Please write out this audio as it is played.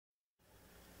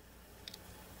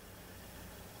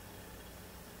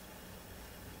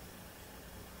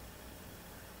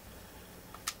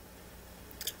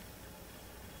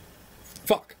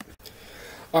Fuck.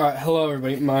 Alright, hello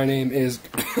everybody. My name is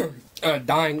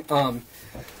Dying, and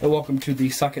welcome to the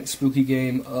second spooky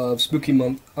game of Spooky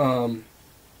Month. And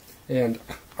I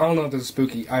don't know if this is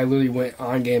spooky. I literally went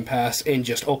on Game Pass and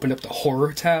just opened up the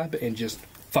horror tab and just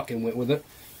fucking went with it.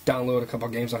 Downloaded a couple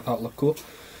of games I thought looked cool.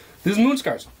 This is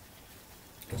Moonscars.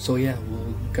 So yeah,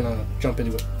 we're gonna jump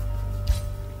into it.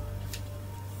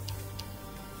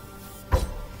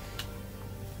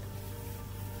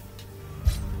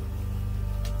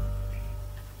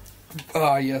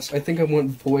 Yes, I think I went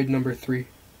void number 3.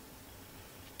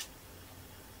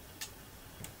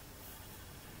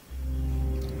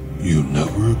 You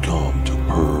never come to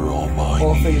purr on my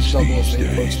All knees things double these as they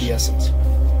approach the days. essence.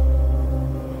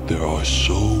 There are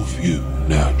so few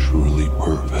naturally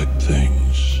perfect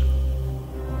things.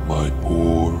 My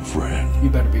poor friend,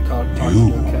 You better be talking to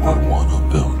you okay. are one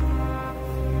of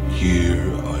them.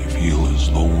 Here I feel as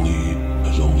lonely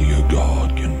as only a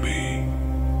god can be.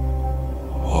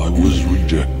 I was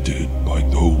rejected by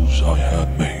those I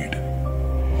had made.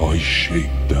 I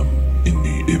shaped them in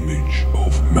the image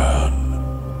of man.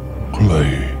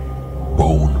 Clay,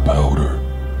 bone powder,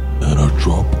 and a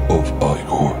drop of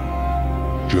ichor.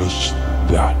 Just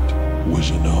that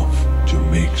was enough to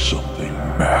make something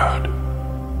mad.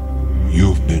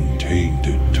 You've been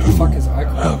tainted too, The fuck is ichor?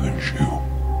 haven't you?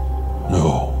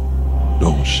 No,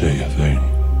 don't say a thing.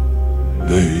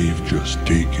 They've just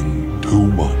taken too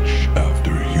much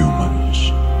after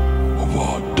humans of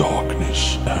our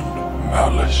darkness and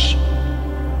malice.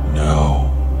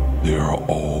 Now they are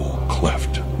all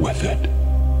cleft with it.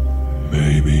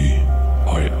 Maybe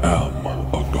I am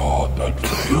a god that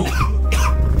failed.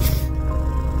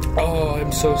 Oh,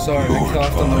 I'm so sorry. You're I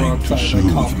coughed on the wrong trying to side. I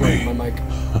soothe coughed right me. in my mic.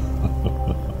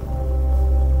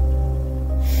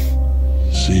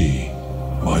 See,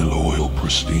 my loyal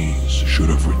pristines should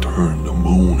have returned a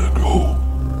moon ago.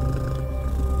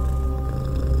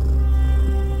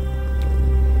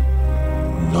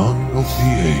 None of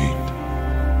the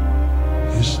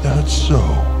 8. Is that so?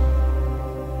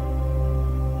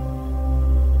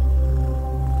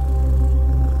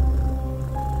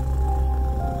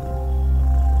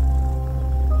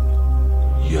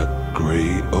 Yet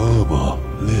Grey Irma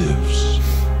lives.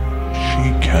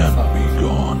 She can't be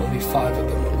gone. Only 5 of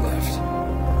them are left.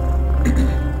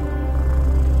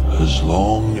 As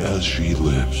long as she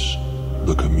lives,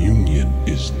 the communion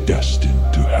is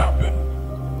destined to happen.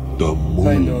 The I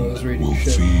moon know, I was reading will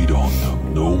shit. feed on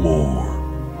them no more.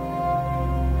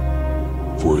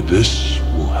 For this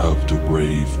will have to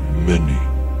brave many,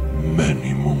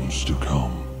 many moons to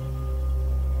come.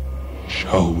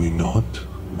 Shall we not,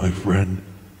 my friend?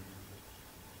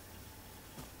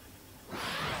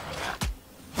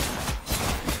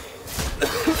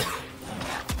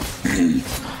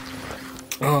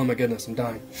 Oh my goodness, I'm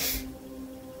dying.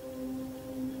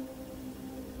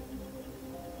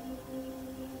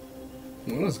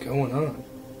 What is going on?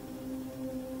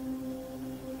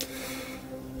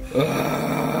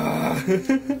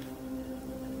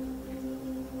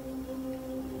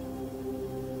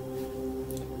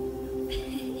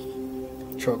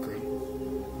 Choker,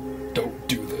 don't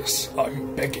do this.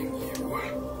 I'm begging you.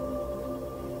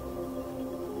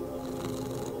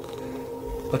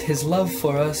 But his love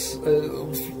for us,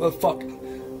 fuck.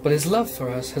 But his love for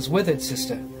us has withered,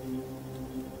 sister.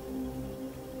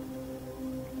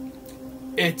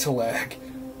 Italag.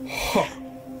 Huh.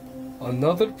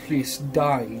 Another priest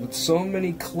dying with so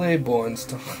many Clayborns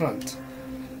to hunt.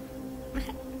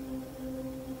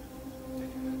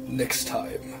 Next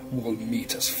time, we'll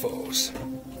meet as foes.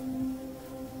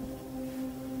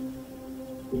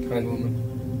 Kind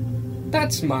woman.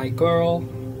 That's my girl.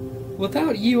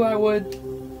 Without you, I would...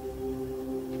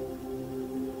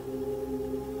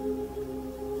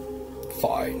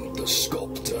 find the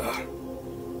sculptor.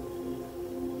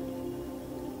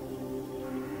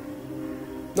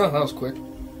 Oh, that was quick.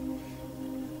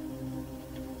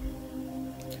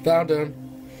 Found him.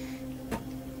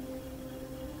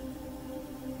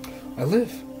 I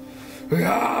live.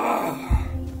 Ah!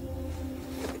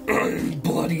 I'm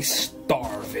bloody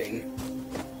starving.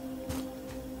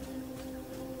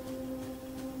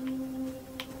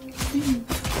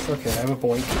 Okay, I have a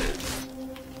boink.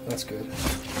 That's good.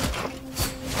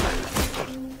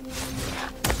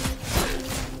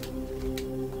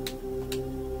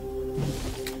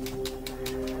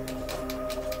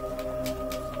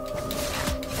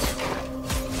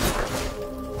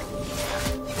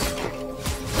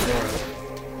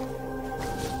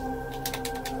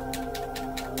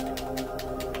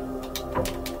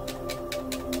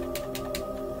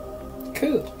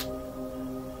 Cool.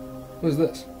 Who's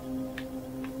this?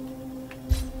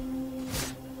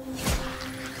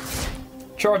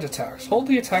 Charge attacks. Hold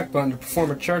the attack button to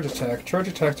perform a charge attack. Charge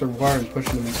attacks are wired and push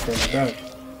enemies further back.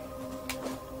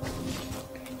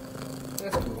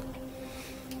 That's cool.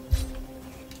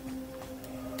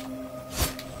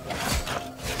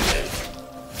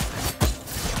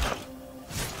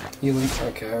 Healing.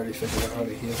 Okay, I already figured out how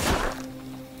to heal.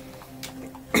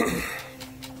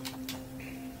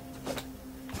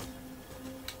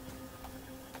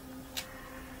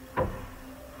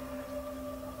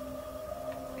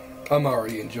 I'm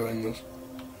already enjoying this.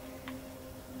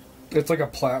 It's like a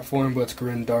platform, but it's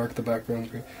grim dark. The background's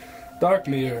green. Dark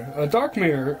mirror. A dark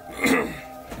mirror.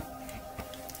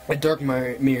 At dark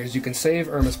mirrors, you can save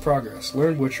or miss progress,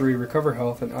 learn witchery, recover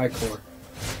health, and ichor.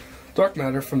 Dark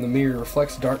matter from the mirror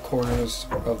reflects dark corners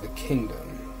of the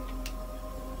kingdom.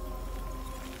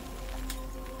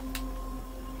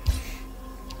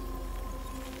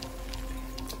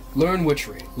 Learn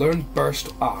witchery. Learn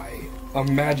burst eye. A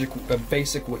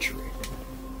basic witchery.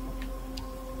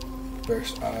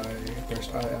 Burst eye.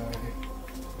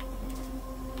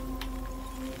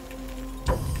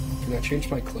 Can I change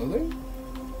my clothing?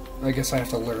 I guess I have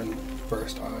to learn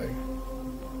burst eye.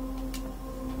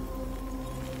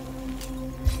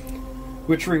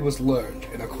 Witchery was learned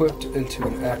and equipped into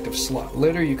an active slot.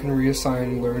 Later you can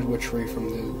reassign learned witchery from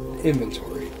the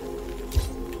inventory.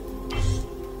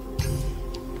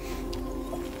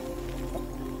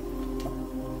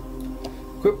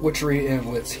 Equip witchery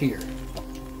amulets here.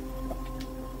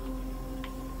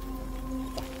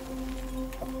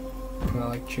 Can I,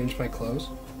 like, change my clothes?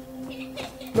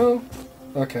 No?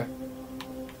 Okay.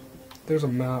 There's a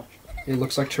map. It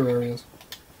looks like Terraria's.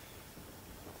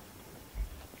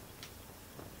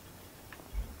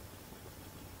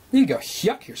 You can go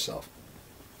yuck yourself.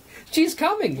 She's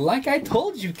coming, like I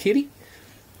told you, kitty.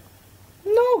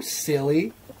 No,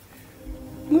 silly.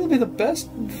 We'll be the best.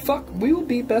 Fuck, we will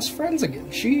be best friends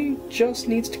again. She just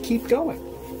needs to keep going.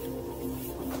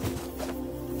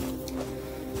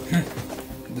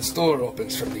 The store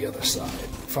opens from the other side.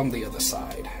 From the other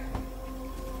side.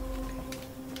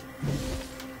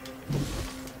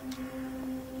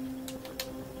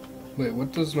 Wait,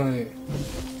 what does my...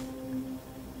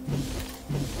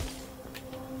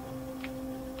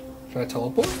 Should I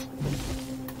teleport?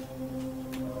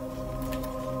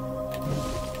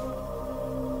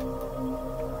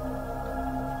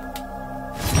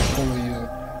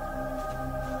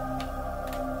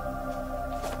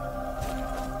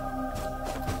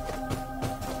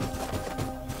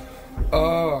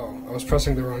 Oh, I was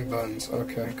pressing the wrong buttons.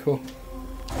 Okay, cool.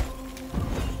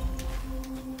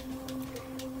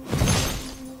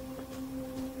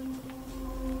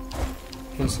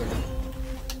 One second.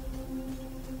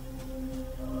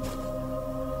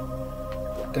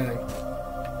 Dang.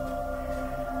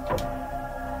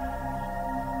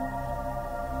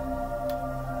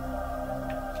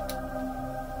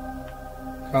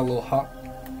 Got a little hot.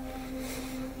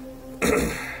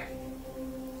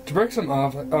 To break some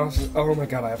off, oh my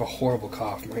god, I have a horrible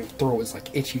cough. My throat is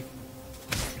like itchy.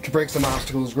 To break some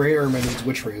obstacles, Grey Ermine needs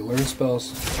witchery. Learn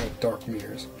spells like dark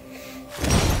mirrors.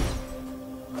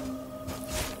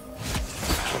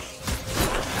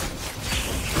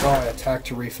 Oh, I attack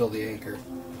to refill the anchor.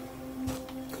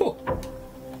 Cool.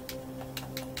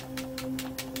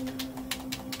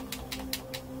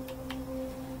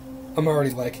 I'm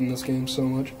already liking this game so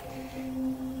much.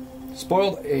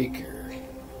 Spoiled Acre.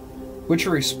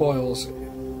 Witchery spoils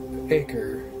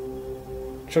Acre.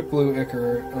 Chuck Blue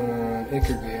Acre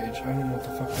Acre gauge. I don't know what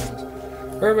the fuck that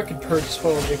is. Irma can purge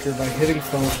spoiled Acre by hitting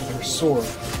foes with her sword.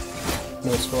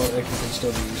 No, spoiled Acre can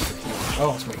still be used for healing.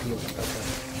 Oh, it's my healing. Okay.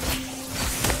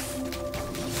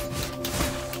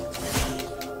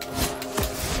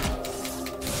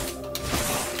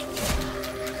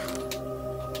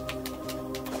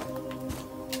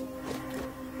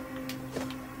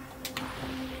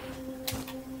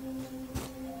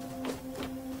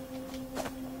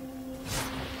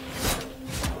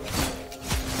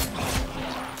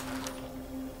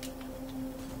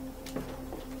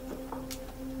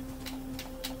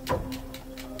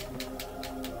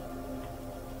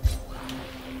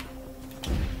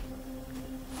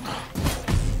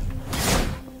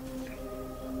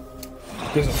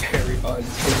 There's a parry button.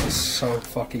 This is so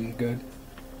fucking good.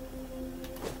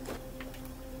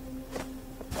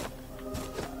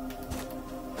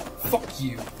 Fuck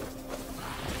you.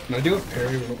 Can I do a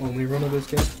parry only run of this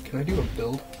game? Can I do a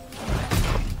build?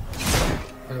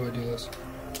 How do I do this?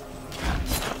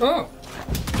 Oh!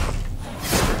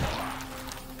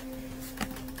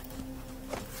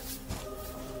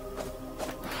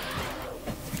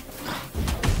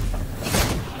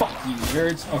 Fuck you,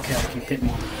 nerds. Okay, I can hit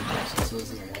more than one person, so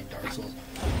this isn't like Dark Souls.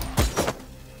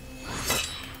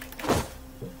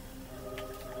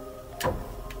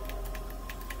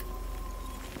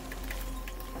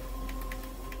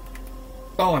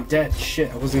 Oh, I'm dead.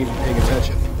 Shit, I wasn't even paying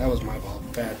attention. That was my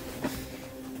fault. Bad.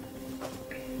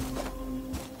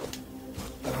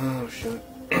 Oh, shit.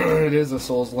 It is a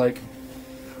Souls-like.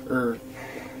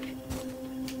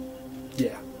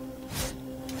 Yeah.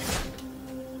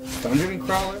 Dungeon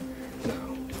crawler?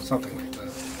 No. Something like that.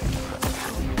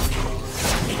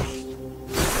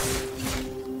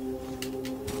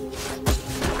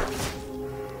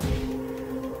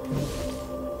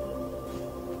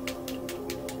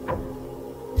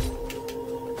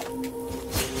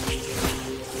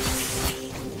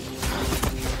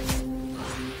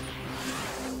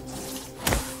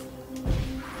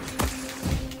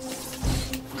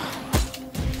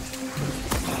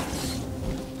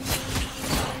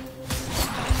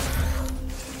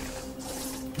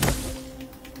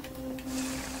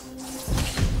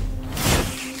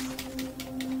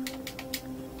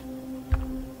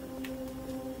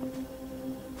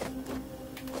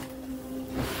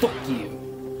 Fuck you.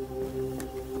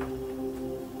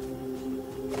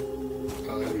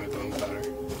 Oh, there's my bone powder.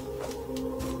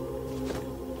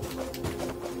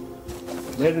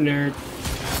 Later, nerd.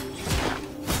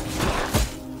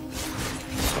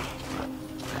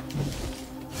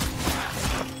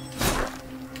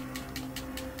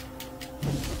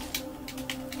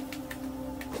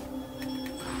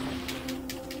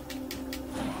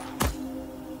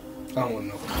 I don't want to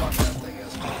know what the fuck that thing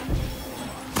is.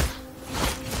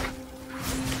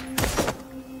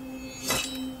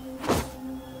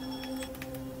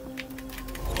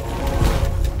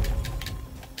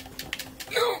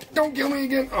 Don't kill me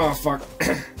again! Oh, fuck.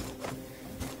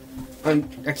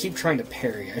 I keep trying to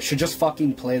parry. I should just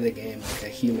fucking play the game like a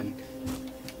human.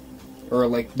 Or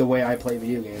like the way I play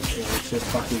video games. You know, it's just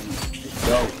fucking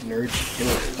go, nerd. Kill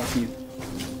it. Fuck you.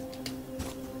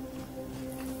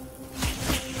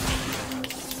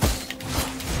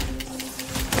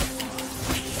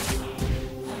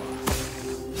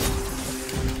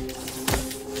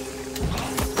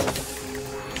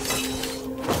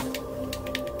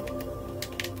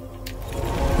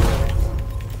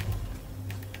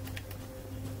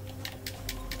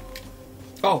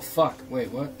 Oh, fuck.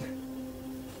 Wait, what?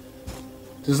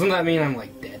 Doesn't that mean I'm,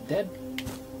 like, dead?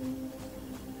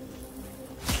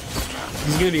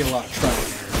 There's gonna be a lot of trial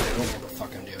and error. I don't know what the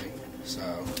fuck I'm doing, so...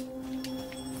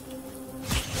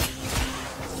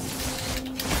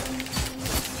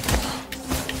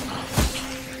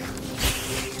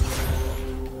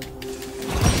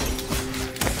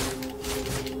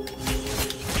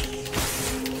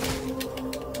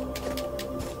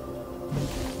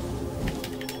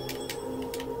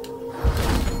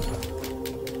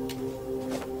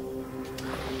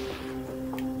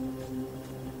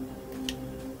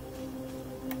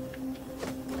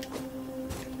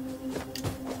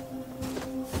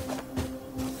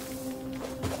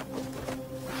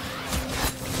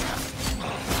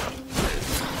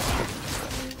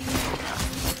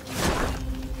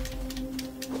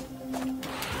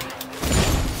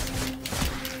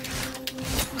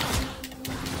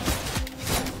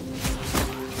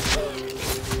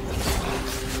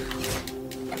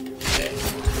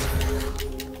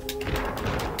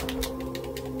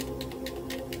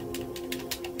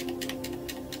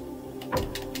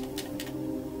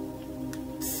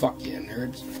 Fuck yeah,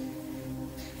 nerds.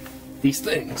 These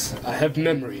things, I have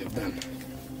memory of them.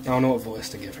 I don't know what voice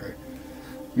to give her.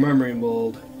 Memory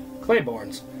mold.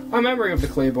 Clayborns. A memory of the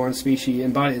Clayborn species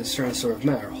embodies a certain sort of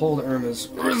matter. Hold Irma's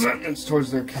resentments towards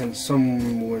their kin.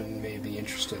 Someone may be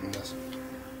interested in this.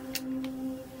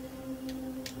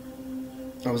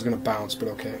 I was gonna bounce, but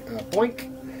okay. Boink.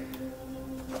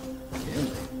 Yeah.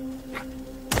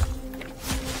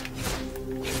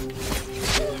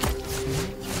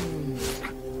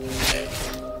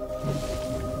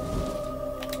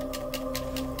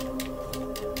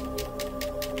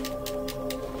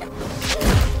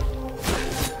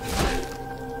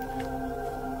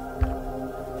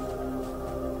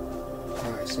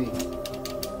 See.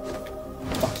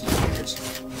 Fuck you, nerds.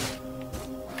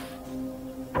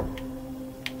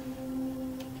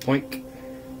 Boink.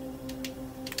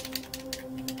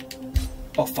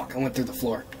 Oh fuck, I went through the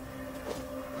floor.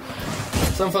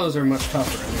 Some foes are much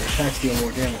tougher and their attacks deal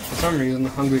more damage. For some reason, the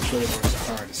hungry Clayborns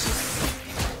are hard to see.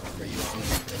 Are you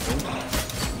hungry?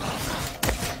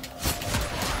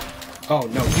 Oh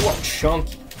no, you are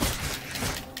chunky.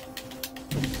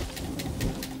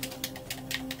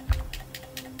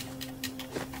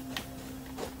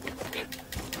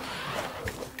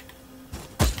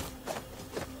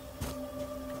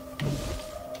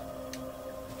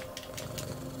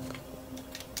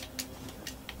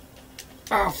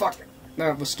 Oh, fuck.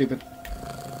 That was stupid.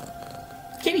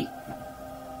 Kitty!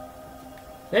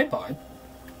 Hey, bud.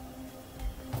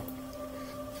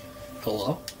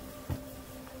 Hello?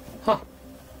 Huh.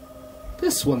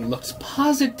 This one looks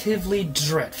positively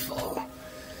dreadful.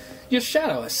 Your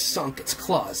shadow has sunk its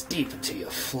claws deep into your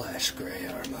flesh, Grey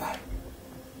Armor.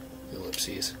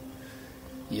 Ellipses.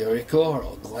 Your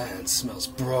oral gland smells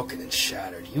broken and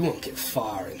shattered. You won't get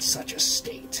far in such a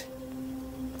state.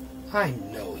 I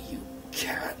know you,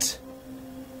 cat.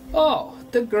 Oh,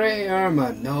 the Grey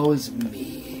Armor knows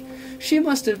me. She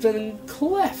must have been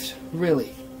cleft,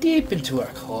 really, deep into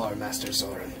her core, Master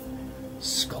Zoran.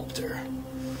 Sculptor.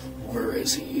 Where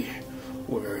is he?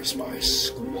 Where's my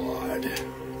squad?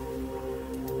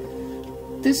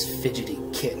 This fidgety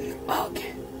kitten, ugh.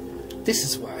 This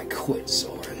is where I quit,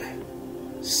 Zoran.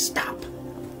 Stop.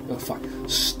 Oh, fuck.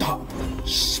 Stop.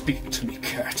 Speak to me,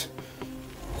 cat.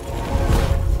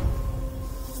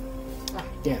 Ah,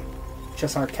 damn.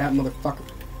 Just our cat, motherfucker.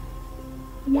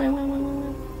 Wah, wah, wah, wah,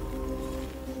 wah.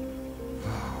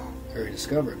 Area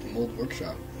discovered. Mold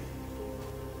workshop.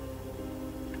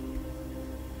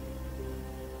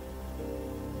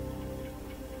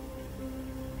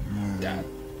 Dad.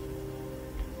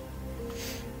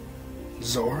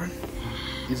 Zoran?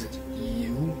 Is it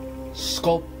you?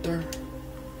 Sculptor?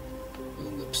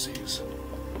 Ellipses.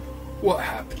 What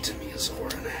happened to me,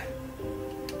 Zoran?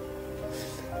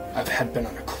 I've been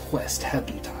on a quest,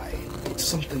 hadn't I?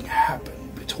 Something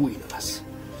happened between us.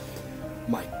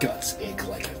 My guts ache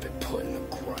like I've been put in a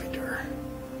grinder.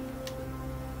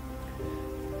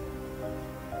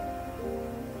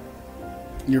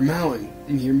 You're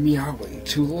meowing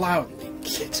too loudly,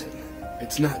 kitten.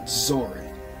 It's not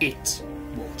Zoran. It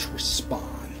won't respond.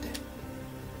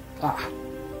 Ah,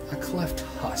 a cleft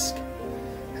husk.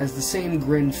 Has the same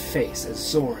grin face as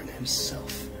Zoran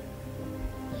himself.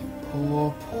 You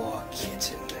poor, poor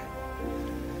kitten.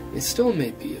 It still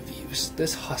may be of use.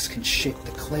 This husk can shape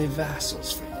the clay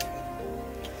vassals for you.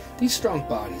 These strong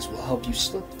bodies will help you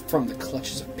slip from the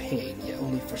clutches of pain, yet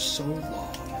only for so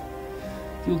long.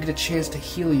 You'll get a chance to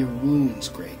heal your wounds,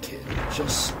 Grey Kid.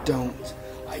 Just don't.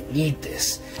 I need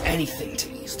this. Anything to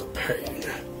ease the pain.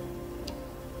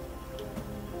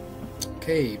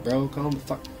 Okay, bro, calm the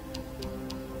fuck.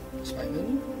 Spike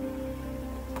menu?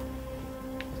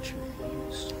 What should we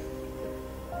use?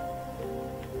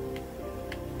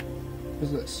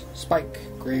 What's this? Spike.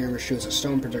 Grey Armor shoots a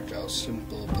stone projectile,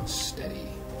 simple but steady.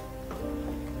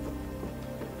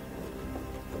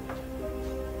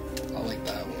 I like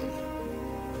that one.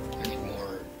 I need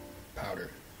more powder.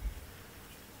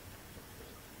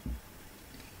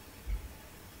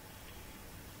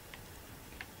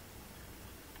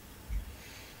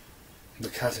 The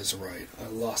cat is right. I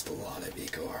lost a lot of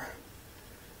Igor.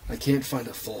 I can't find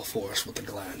a full force with the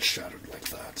gland shattered like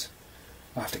that.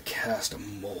 I have to cast a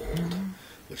mold,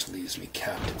 which leaves me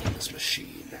captive in this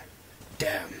machine.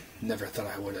 Damn, never thought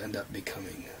I would end up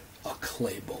becoming a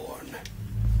Clayborn.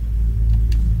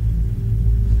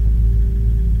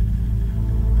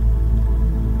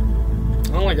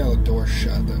 I don't like how the door's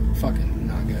shut. They're fucking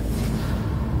not good.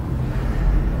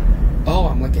 Oh,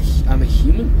 I'm a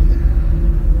human woman.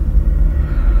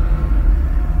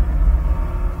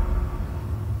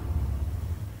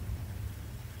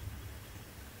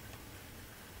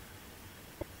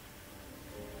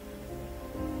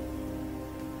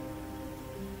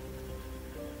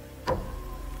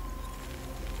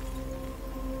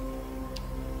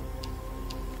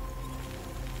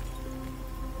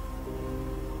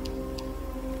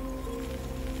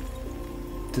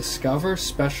 Discover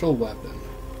special weapon.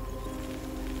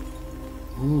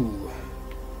 Ooh.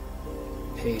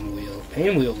 Pain wheel.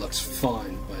 Pain wheel looks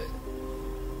fun, but...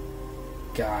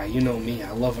 Guy, you know me,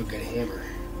 I love a good hammer.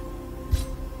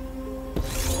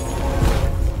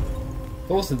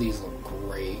 Both of these look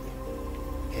great.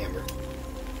 Hammer.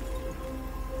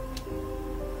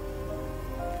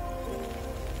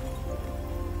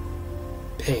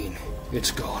 Pain. It's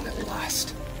gone at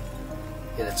last.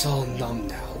 Yet it's all numb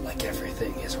now, like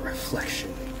everything is a reflection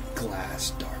in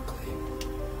glass darkly.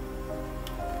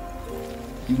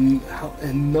 How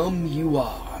numb you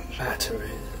are, matter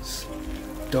is.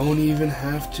 Don't even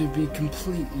have to be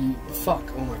complete. Fuck,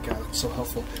 oh my god, it's so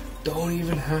helpful. Don't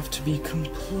even have to be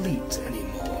complete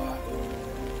anymore.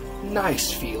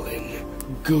 Nice feeling,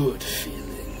 good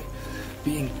feeling.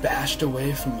 Being bashed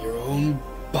away from your own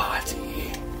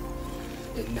body.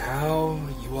 And now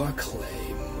you are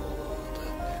clay.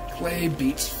 Clay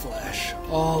beats flesh,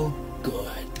 all good.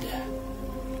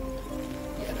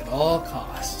 Yet at all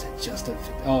costs,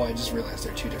 oh, I just realized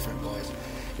they're two different boys.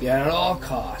 Yet at all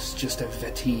costs, just a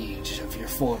vestige of your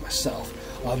former self,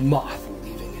 a moth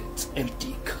leaving its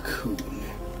empty cocoon.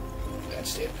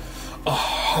 That's it. A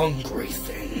hungry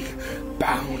thing,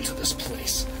 bound to this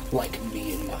place, like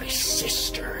me and my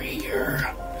sister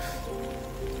here.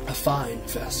 A fine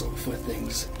vessel for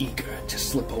things eager to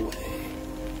slip away.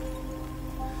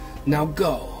 Now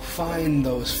go, find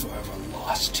those forever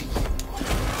lost to you.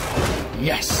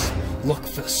 Yes, look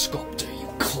for the sculptor, you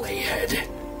clayhead.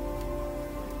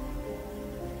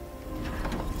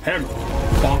 Hammer,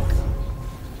 bonk.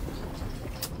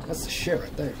 That's the shit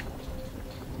right there.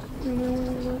 Give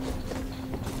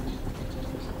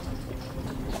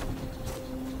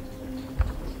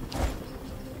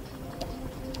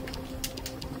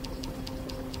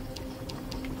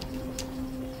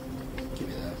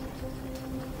me that.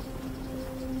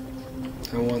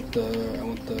 I want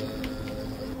the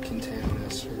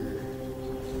contaminants or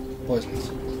poisons.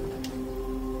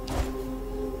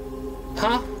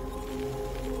 Huh?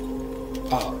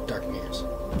 Oh, dark mirrors.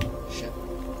 Shit.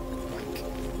 Like.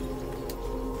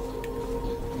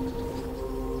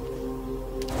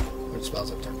 What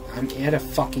spells up dark? I'm at a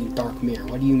fucking dark mirror.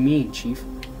 What do you mean, Chief?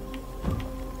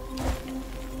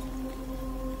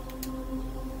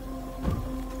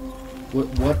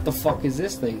 What the fuck is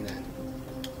this thing then?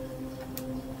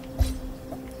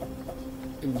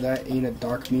 If that ain't a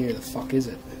dark mirror, the fuck is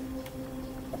it?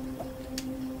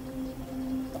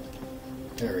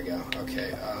 There we go.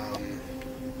 Okay,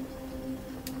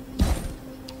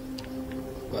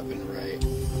 weapon right.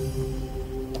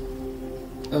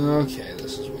 Okay,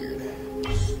 this is weird.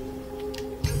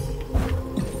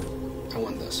 I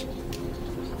want this.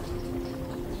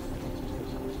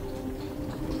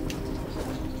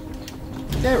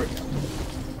 There we go.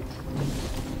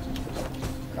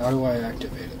 How do I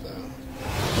activate it, though?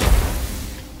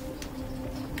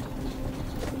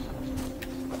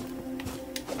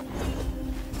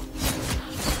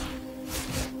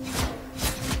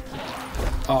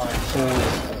 Oh, I hold it.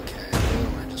 Okay, then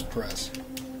I just press.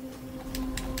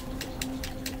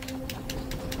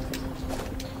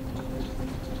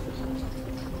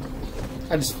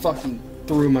 I just fucking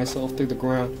threw myself through the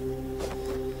ground.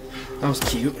 That was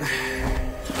cute.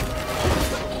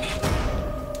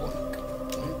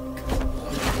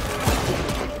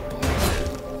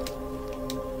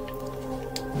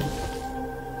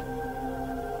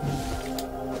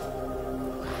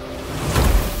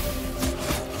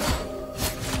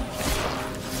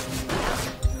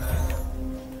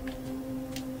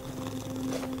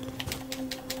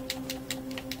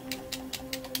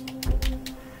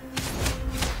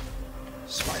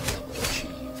 Spike level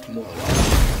achieved. More life.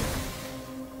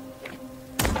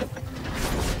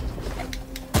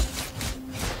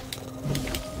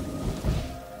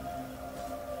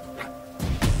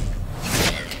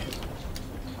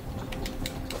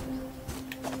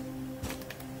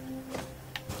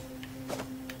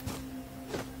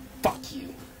 Fuck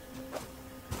you.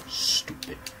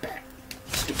 Stupid bat.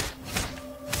 Stupid.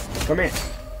 Come here.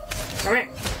 Come here.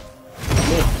 Come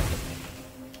here.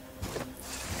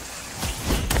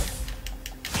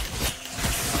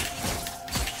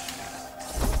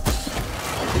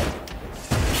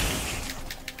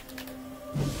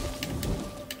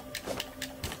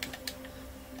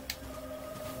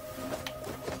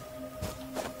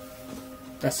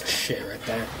 That's the shit right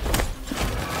there.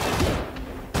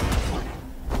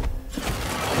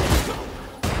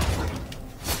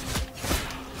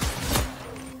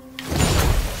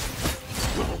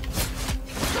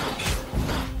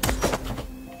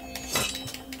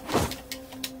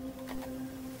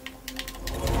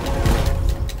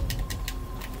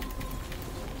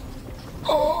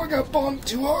 Oh, I got bombed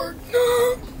too hard.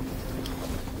 No.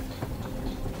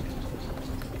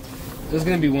 This is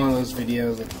gonna be one of those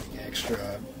videos that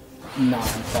extra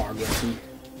non-progressy.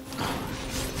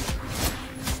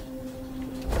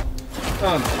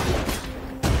 Oh no.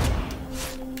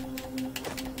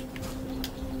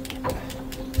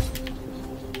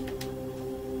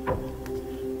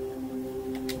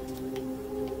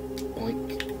 Boink.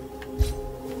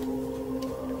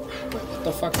 Wait, what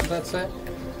the fuck did that say?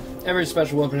 Every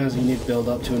special weapon has a unique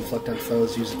build-up to inflict on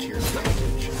foes. Use it to your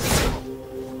advantage.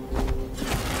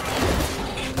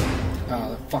 Oh,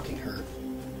 that fucking hurt.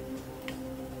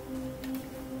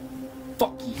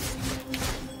 Fuck you.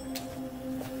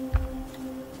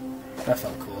 That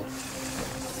felt cool.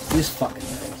 These fucking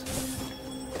things.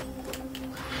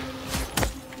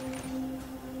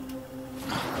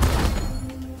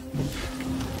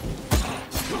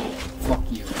 Fuck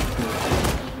you.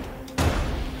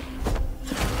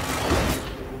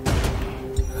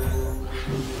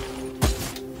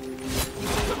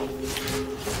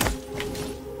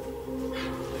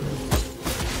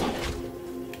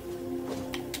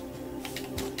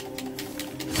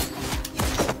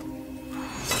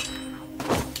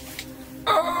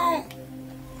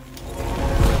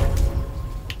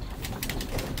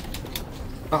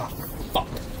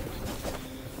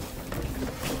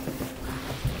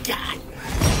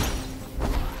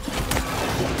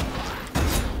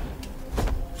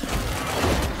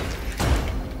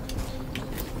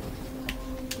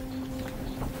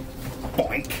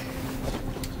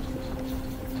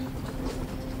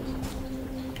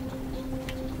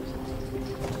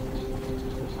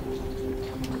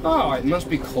 Oh, it must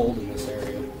be cold in this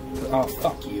area. Oh,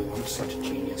 fuck you. I'm such a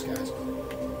genius, guys.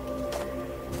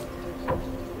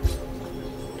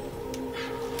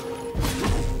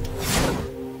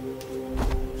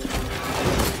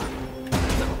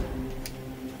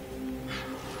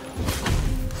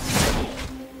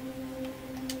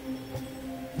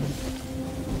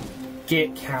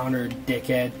 Get countered,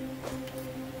 dickhead.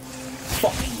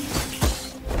 Fuck you.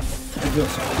 I feel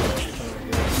sorry for every time I do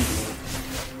it.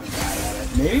 I'm bad at it.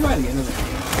 Maybe by the end of the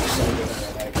game, I'm so good at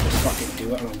it, I can just fucking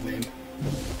do it and I'll win.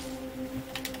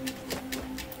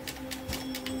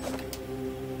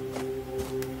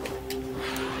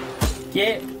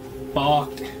 Get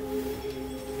fucked.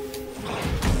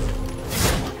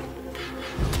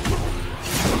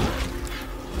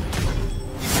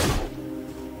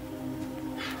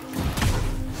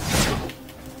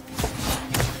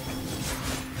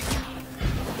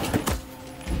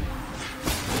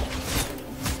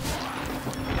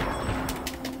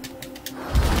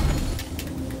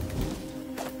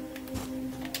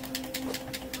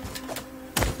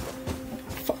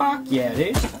 Fuck yeah,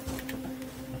 dude.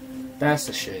 That's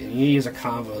the shit. You use a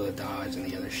combo that dies and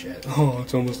the other shit. Oh,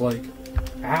 it's almost like...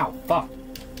 Ow, fuck.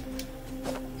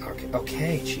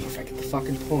 Okay, Chief, I get the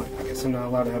fucking point. I guess I'm not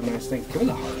allowed to have nice things. Give me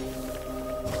the heart.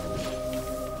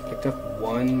 Picked up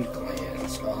one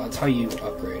glance. Oh, that's how you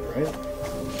upgrade, right?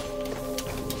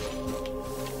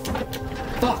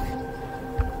 Fuck!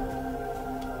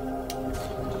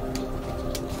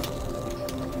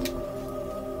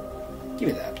 Give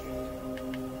me that.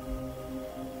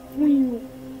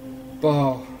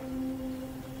 Oh.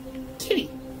 Kitty.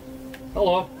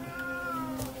 Hello.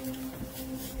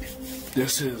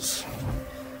 This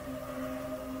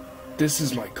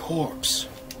is my corpse.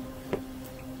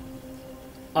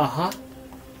 Uh-huh.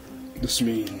 This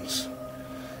means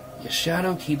your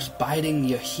shadow keeps biting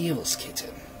your heels,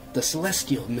 kitten. The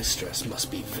celestial mistress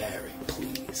must be very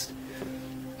pleased.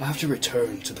 I have to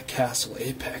return to the castle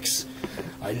apex.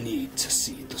 I need to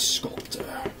see the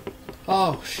sculptor.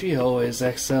 Oh, she always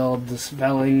excelled in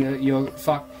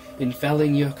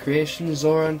felling your creation,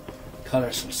 Zoran. Cut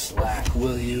her some slack,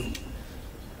 will you?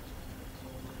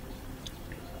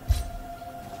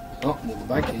 Oh, the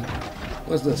Viking.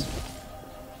 What's this?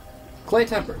 Clay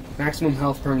temper. Maximum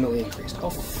health permanently increased. Oh,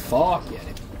 fuck yeah.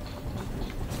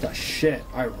 The shit.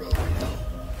 I really need help.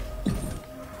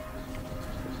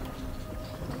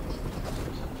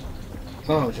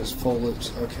 Oh, just full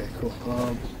loops. Okay, cool.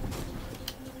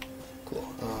 Cool.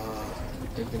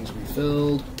 Everything's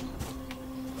refilled.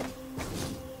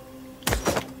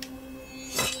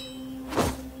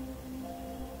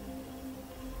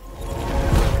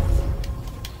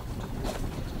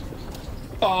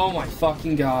 Oh my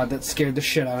fucking god, that scared the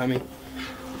shit out of me.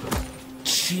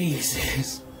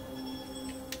 Jesus.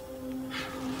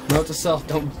 Note to self,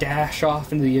 don't dash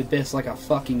off into the abyss like a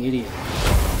fucking idiot.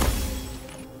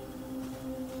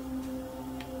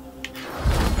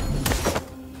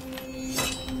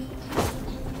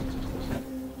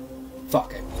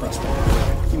 Fuck, I pressed it.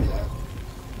 Give me that.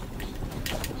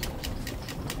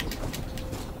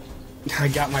 I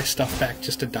got my stuff back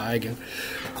just to die again.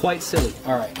 Quite silly.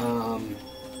 Alright,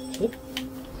 whoop.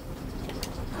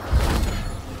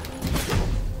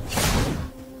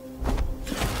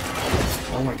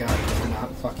 Oh my god, you're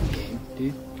not fucking game,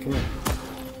 dude. Come on.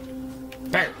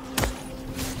 Bam!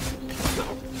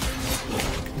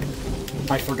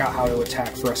 I forgot how to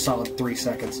attack for a solid 3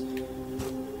 seconds.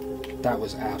 That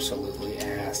was absolutely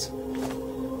ass. Okay.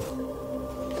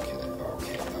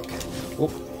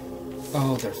 Whoop.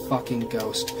 Oh, they're fucking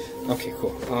ghost. Okay,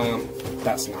 cool.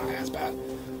 That's not as bad.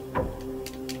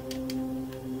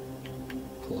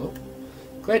 Hello?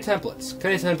 Clay templates.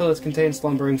 Clay templates contain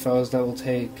slumbering foes that will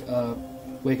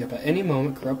wake up at any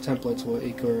moment. Corrupt templates will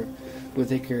ichor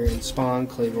and spawn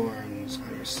claymores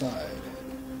on your side.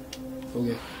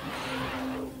 Okay.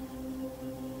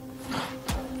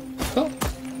 Oh.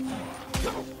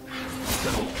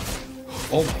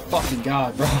 Oh my fucking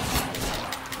god, bro.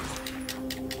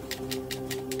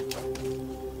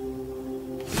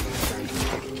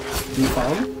 Do you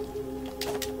follow me?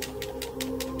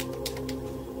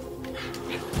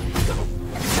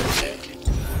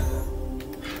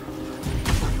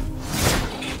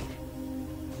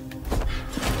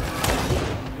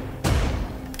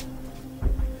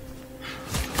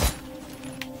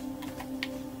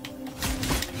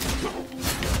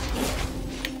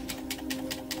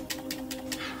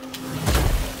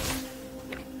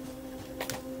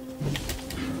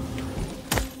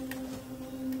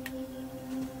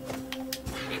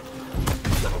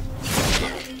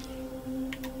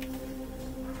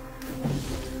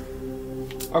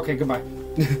 Okay, goodbye.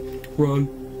 Run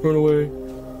away.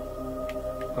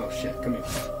 shit, come here.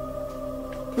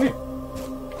 Come here.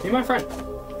 Be my friend.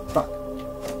 Fuck.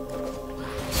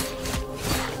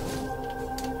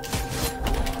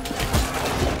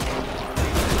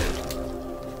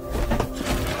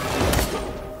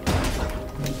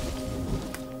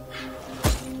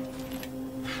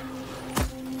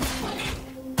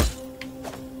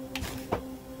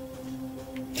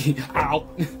 Ow!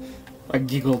 I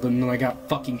giggled and then I got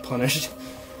fucking punished.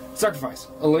 Sacrifice.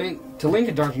 To link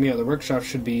a dark mirror, the workshop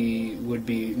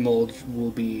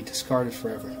will be discarded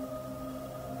forever.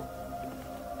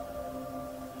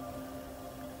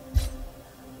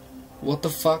 What the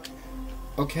fuck?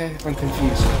 Okay, I'm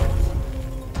confused.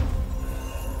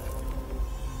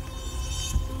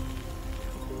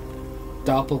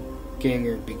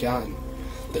 Doppelganger begun.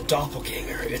 The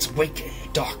doppelganger, its waking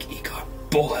dark ego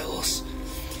boils.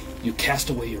 You cast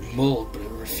away your mold, but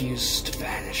it refuses to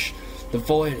vanish. The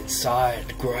void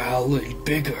inside growling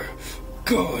bigger.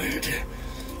 Good.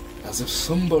 As if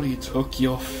somebody took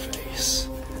your face.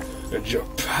 And your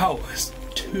powers,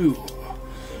 too.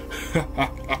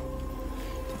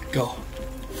 Go.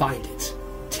 Find it.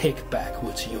 Take back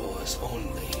what's yours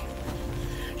only.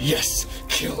 Yes,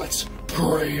 kill it.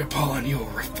 Prey upon your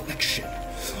reflection.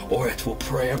 Or it will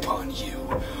prey upon you.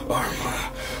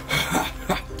 Armor.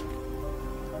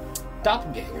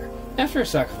 Doppelganger. After a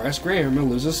sacrifice, Grey Armor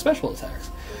loses special attacks,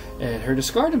 and her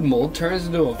discarded mold turns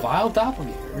into a vile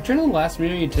doppelganger. Return to the last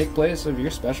meter you take place of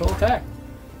your special attack.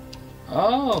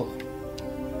 Oh.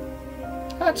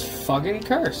 That's fucking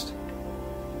cursed.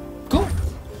 Cool.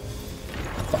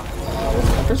 Fuck. Was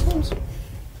it Pepper's Limbs?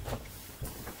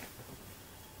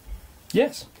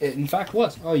 Yes, it in fact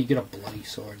was. Oh, you get a bloody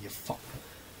sword, you fuck.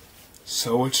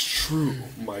 So it's true,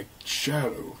 my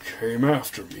shadow came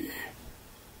after me.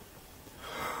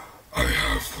 I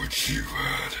have what you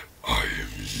had. I am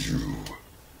you.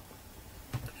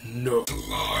 No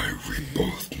lie, we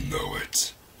both know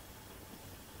it.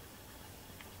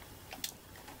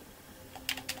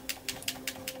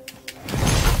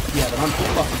 Yeah, but I'm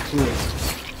fucking cool.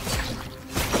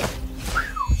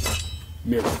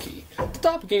 Mirror key. The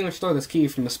doppelganger stole this key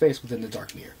from the space within the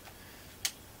dark mirror.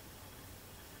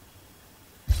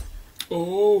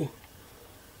 Oh.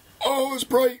 Oh, it's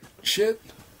bright. Shit.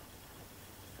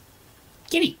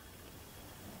 Kitty.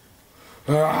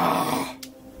 Ah!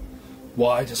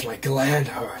 Why does my gland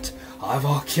hurt?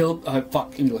 I've killed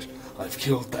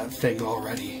that thing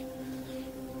already.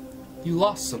 You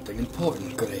lost something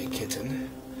important, Grey Kitten.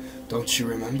 Don't you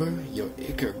remember? Your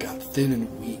ichor got thin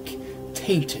and weak,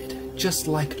 tainted, just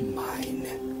like mine.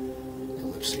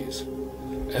 Ellipses.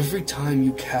 Every time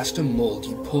you cast a mold,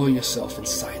 you pour yourself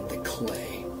inside the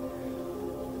clay.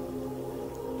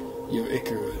 Your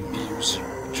ichor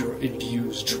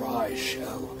imbues dry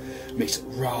shell, makes it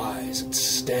rise and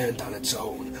stand on its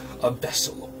own, a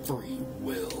vessel of free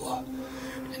will.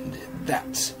 And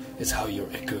that is how your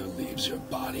ichor leaves your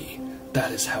body.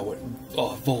 That is how it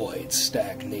avoids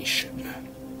stagnation.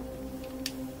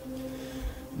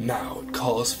 Now it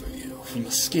calls for you from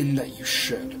the skin that you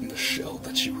shed and the shell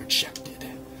that you rejected.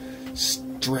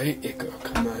 Stray ichor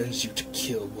commands you to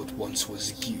kill what once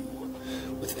was you.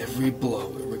 With every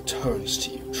blow, it returns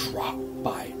to you, drop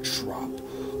by drop,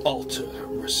 altered,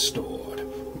 restored,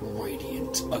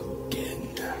 radiant again.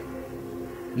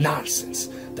 Nonsense!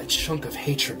 That chunk of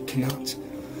hatred cannot.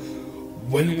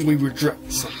 When we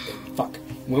reject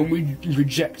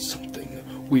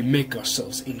something, we make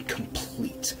ourselves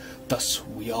incomplete. Thus,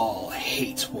 we all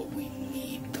hate what we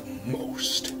need the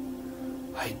most.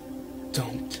 I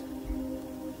don't.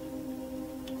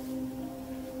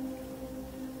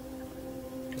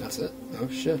 That's it? Oh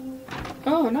shit.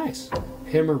 Oh, nice.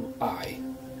 Hammer Eye.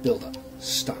 Build up.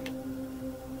 Stun.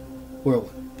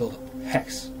 Whirlwind. Build up.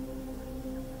 Hex.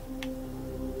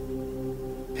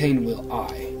 Painwheel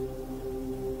Eye.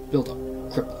 Build up.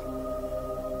 Cripple.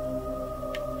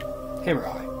 Hammer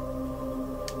Eye.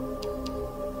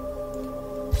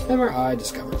 Hammer Eye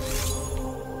discovered.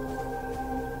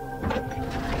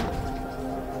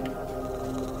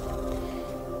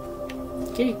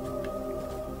 Okay.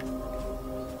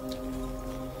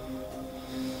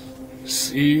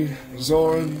 See,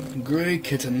 Zoran, Grey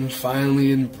Kitten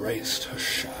finally embraced her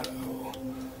shadow.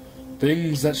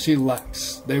 Things that she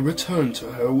lacks, they return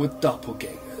to her with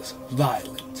doppelgangers,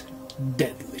 violent,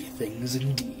 deadly things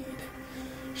indeed.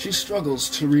 She struggles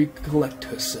to recollect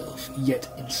herself, yet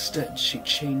instead she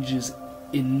changes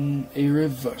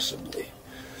irreversibly.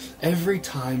 Every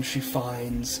time she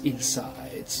finds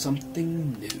inside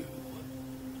something new.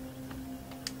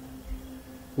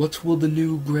 What will the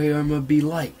new Grey Armor be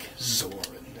like, Zoran?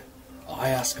 I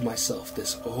ask myself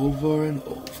this over and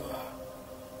over.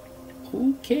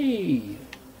 Okay.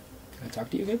 Can I talk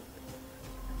to you again?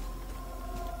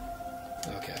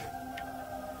 Okay.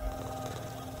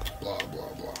 Blah,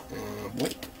 blah, blah.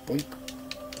 Boink, boink.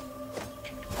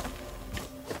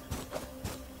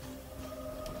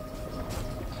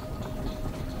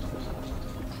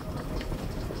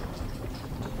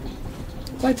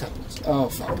 Light temples. Oh,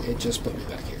 fuck. It just put me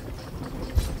back here.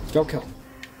 Go kill him.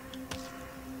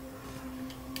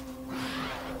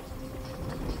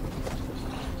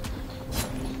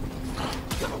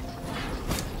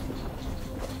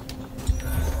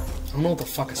 I don't know what the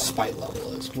fuck a spite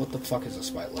level is. What the fuck is a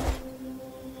spite level?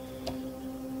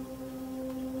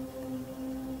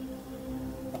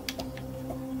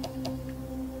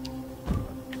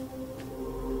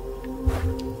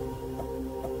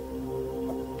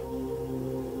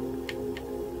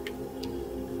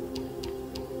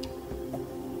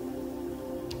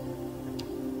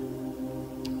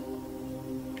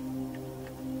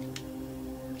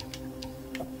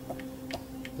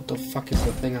 What the fuck is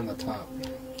the thing on the top?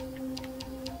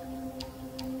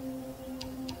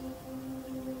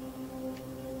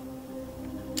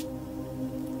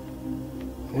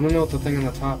 I want to know what the thing on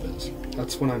the top is.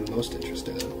 That's what I'm most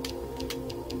interested in.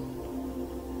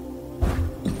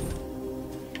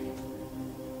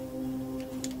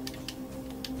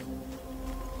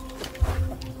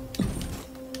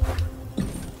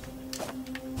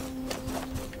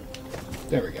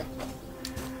 There we go.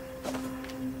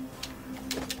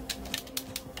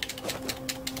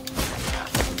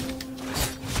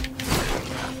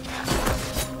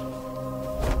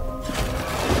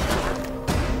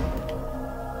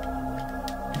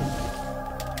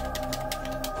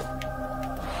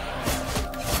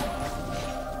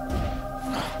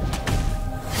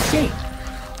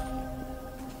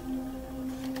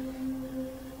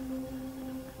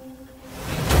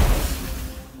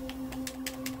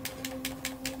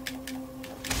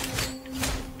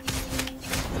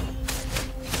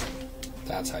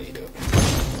 That's how you do it.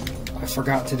 I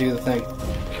forgot to do the thing.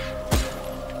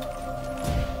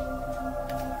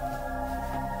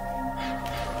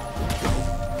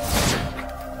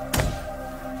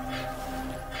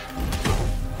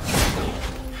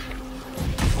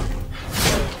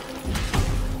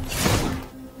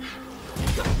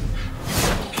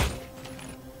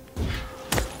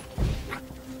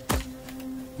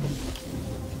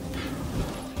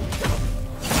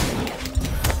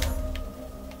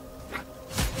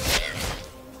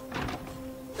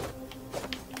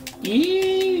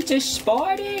 Eee, it's a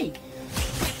Spidey!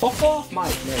 Fuck off,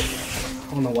 mate. There you go.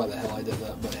 I don't know why the hell I did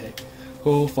that, but hey.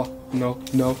 Oh, fuck. No,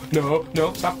 no, no,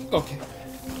 no, stop. Okay.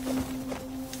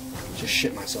 Just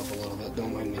shit myself a little bit,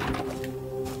 don't mind me.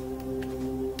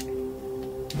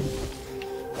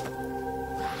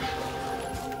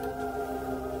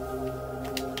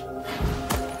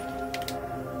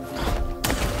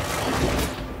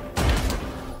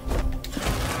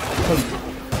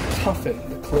 Toughen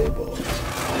the clay balls.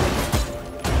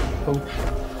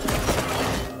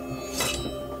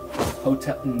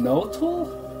 Hotel Notal?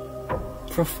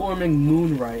 Performing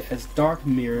Moonrite as Dark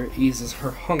Mirror eases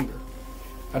her hunger.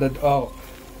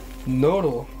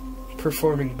 Nodal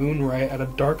performing Moonrite at a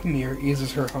Dark Mirror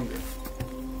eases her hunger.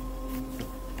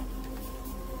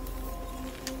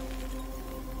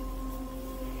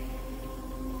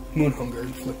 Moon hunger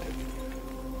inflicted.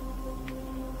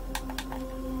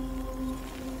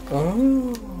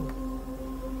 Oh.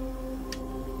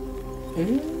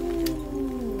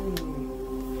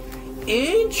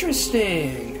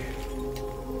 Interesting.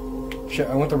 Shit,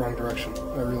 I went the wrong direction.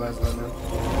 I realize that now.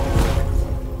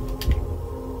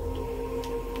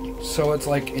 So it's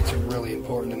like, it's really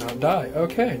important to not die.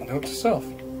 Okay, note to self.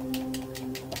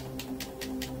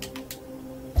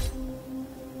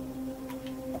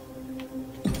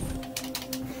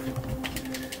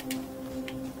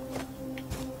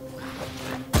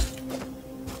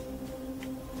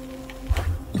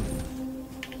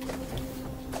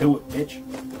 Do it, bitch.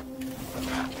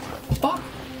 Fuck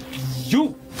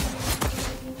you!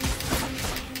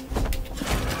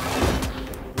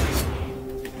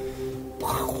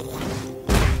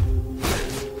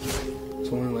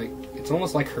 It's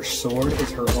almost like her sword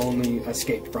is her only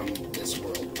escape from this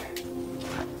world.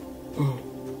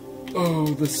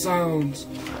 Oh, the sounds.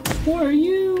 Where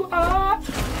you are?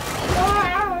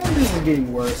 Ah! This is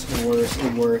getting worse and worse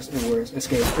and worse and worse.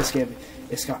 Escape.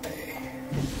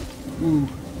 Ooh.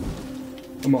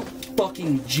 I'm a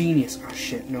fucking genius. Oh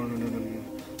shit, no.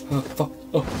 Fuck.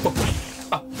 Oh, fuck.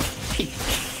 Ah. Hey.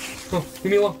 Oh,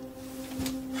 leave me alone.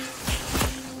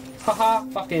 Haha,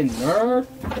 fucking nerd.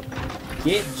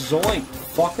 Get zoinked,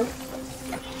 fucker.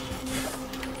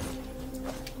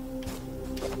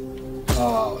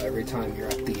 Oh, every time you're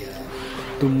at the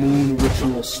the moon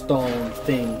ritual stone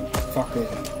thing. Fucking, I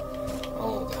don't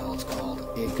know what the hell it's called.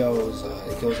 It goes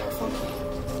all funky.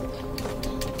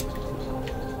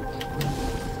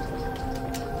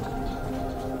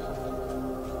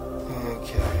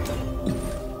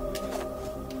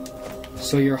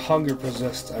 So your hunger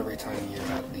persists every time you're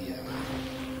at the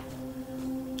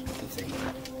thing.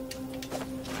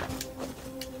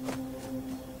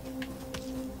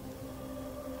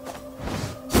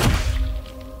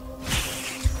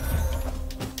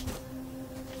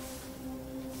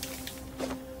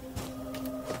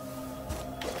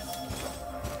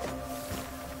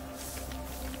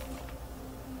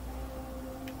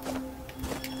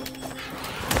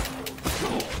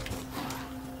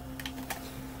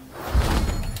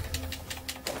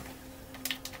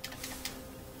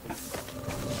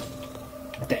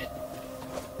 Dead.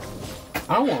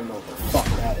 I don't want to know what the fuck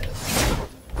that is.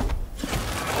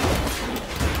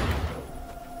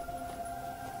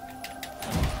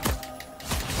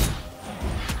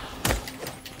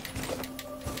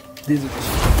 These are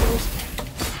just ghosts.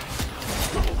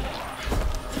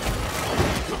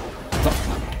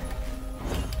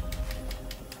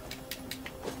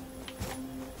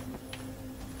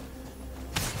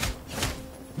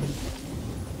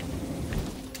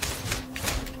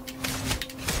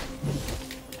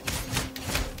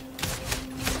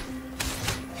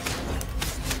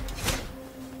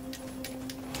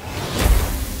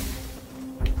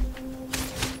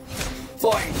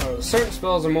 Flying throws. Certain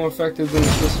spells are more effective than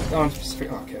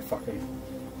specific. Okay, fucking.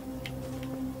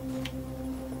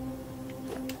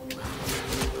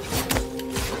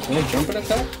 Can I jump and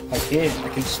attack? I can. I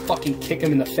can just fucking kick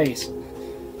him in the face.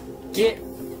 Get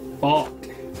fucked.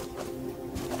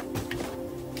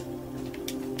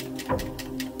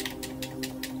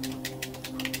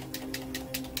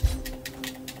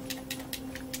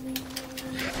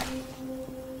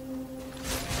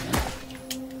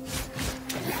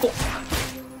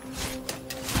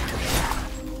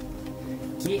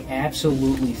 Get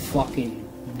absolutely fucking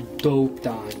doped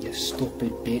on, you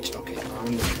stupid bitch. Okay, I'm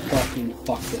gonna fucking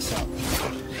fuck this up.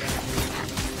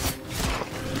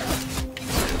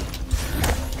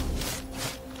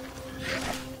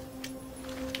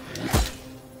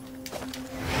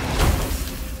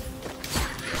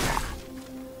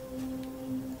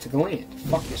 To the land.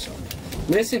 Fuck yourself.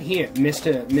 Listen here,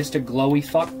 Mr. Glowy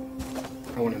fuck.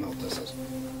 I wanna know what this is.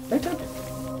 Right up.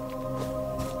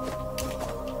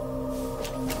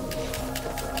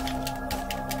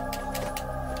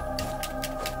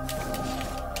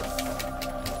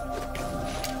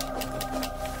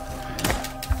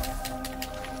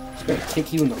 Gonna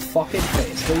kick you in the fucking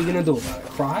face. What are you gonna do about it?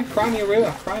 Cry? Cry me a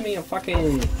river. Cry me a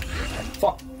fucking...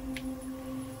 Fuck.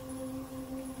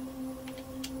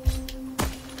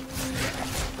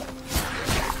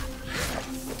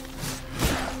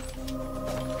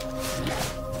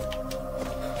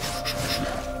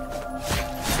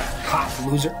 Ha,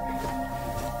 loser.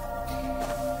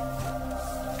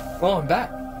 Well, I'm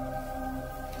back.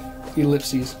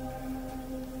 Ellipses.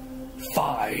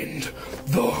 Find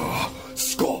the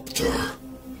sculptor.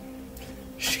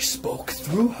 She spoke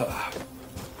through her.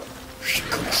 She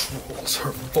controls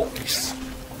her voice.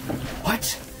 What?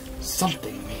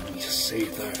 Something made me say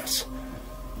that.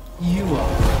 You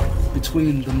are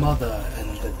between the mother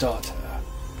and the daughter.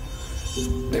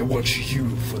 They want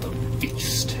you for the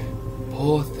feast.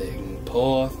 Poor thing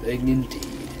indeed.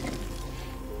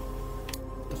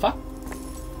 The fuck?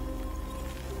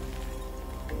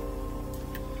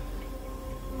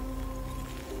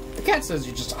 The cat says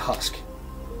you're just a husk.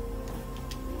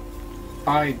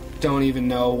 I don't even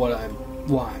know why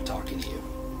I'm talking to you.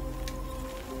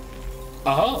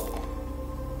 Oh.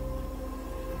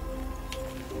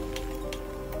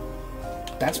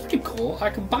 That's pretty cool. I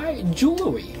could buy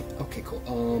jewelry. Okay,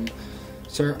 cool.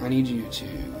 Sir, I need you to...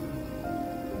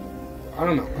 I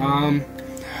don't know.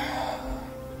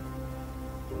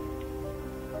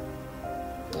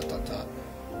 Dot.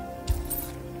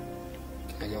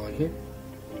 Can I go in here?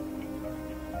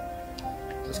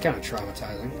 That's kind of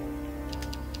traumatizing.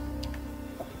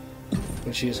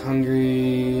 When she is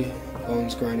hungry,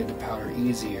 bones grinded to powder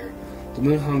easier. The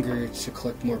moon hungered to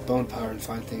collect more bone powder and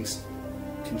find things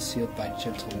concealed by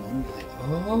gentle moonlight.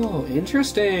 Oh,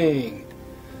 interesting!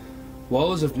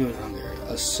 Woes of moon hunger.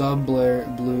 A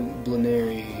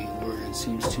sublunary word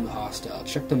seems too hostile.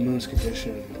 Check the moon's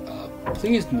condition.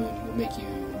 Pleased moon will make you...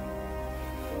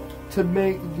 To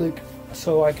make, like...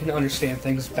 So I can understand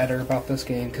things better about this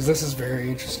game, because this is very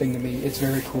interesting to me. It's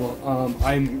very cool.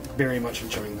 I'm very much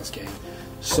enjoying this game.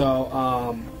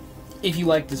 So, if you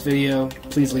like this video,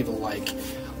 please leave a like.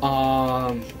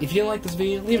 If you didn't like this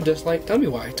video, leave a dislike. Tell me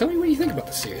why. Tell me what you think about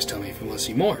this series. Tell me if you want to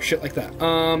see more. Shit like that.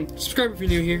 Subscribe if you're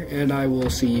new here, and I will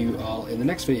see you all in the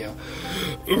next video.